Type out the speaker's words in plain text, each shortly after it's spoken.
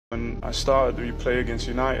I started, we play against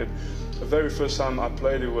United. The very first time I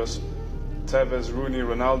played, it was Tevez, Rooney,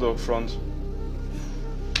 Ronaldo up front.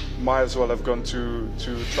 Might as well have gone to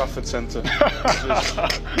Trafford Centre. Just,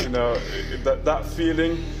 you know, that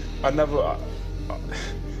feeling, I'm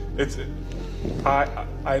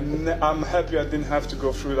happy I didn't have to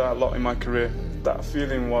go through that a lot in my career. That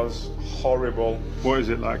feeling was horrible. What is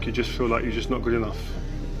it like? You just feel like you're just not good enough?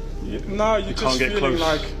 No, you're just feeling close.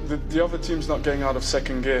 like the other team's not getting out of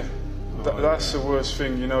second gear. That's the worst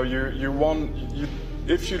thing, you know.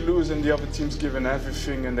 If you lose and the other team's giving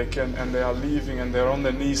everything and they are leaving and they're on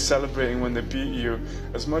their knees celebrating when they beat you,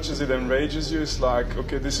 as much as it enrages you, it's like,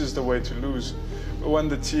 okay, this is the way to lose. But when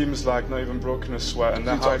the team's like not even broken a sweat and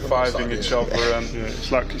they're high-fiving each other and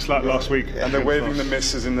it's like last week, and they're waving the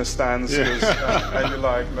misses in the stands, and you're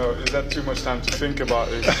like, no, is that too much time to think about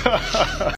this?